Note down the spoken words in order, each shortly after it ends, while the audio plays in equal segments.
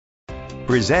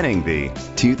Presenting the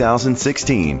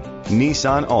 2016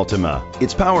 Nissan Altima.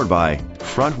 It's powered by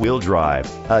front-wheel drive,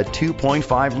 a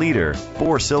 2.5-liter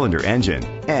four-cylinder engine,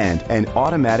 and an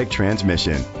automatic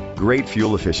transmission. Great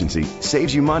fuel efficiency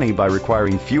saves you money by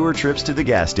requiring fewer trips to the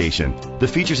gas station. The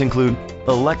features include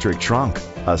electric trunk,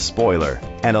 a spoiler,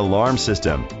 an alarm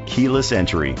system, keyless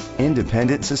entry,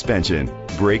 independent suspension,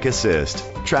 brake assist,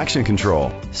 traction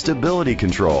control, stability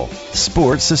control,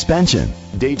 sports suspension,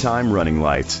 daytime running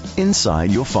lights.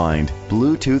 Inside you'll find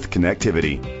Bluetooth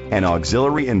connectivity, an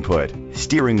auxiliary input,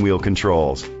 steering wheel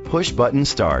controls, push button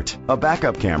start, a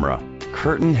backup camera,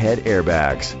 curtain head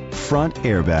airbags, front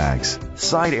airbags,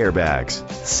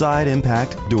 side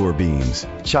impact door beams,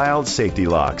 child safety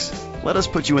locks. Let us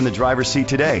put you in the driver's seat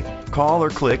today. Call or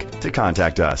click to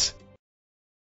contact us.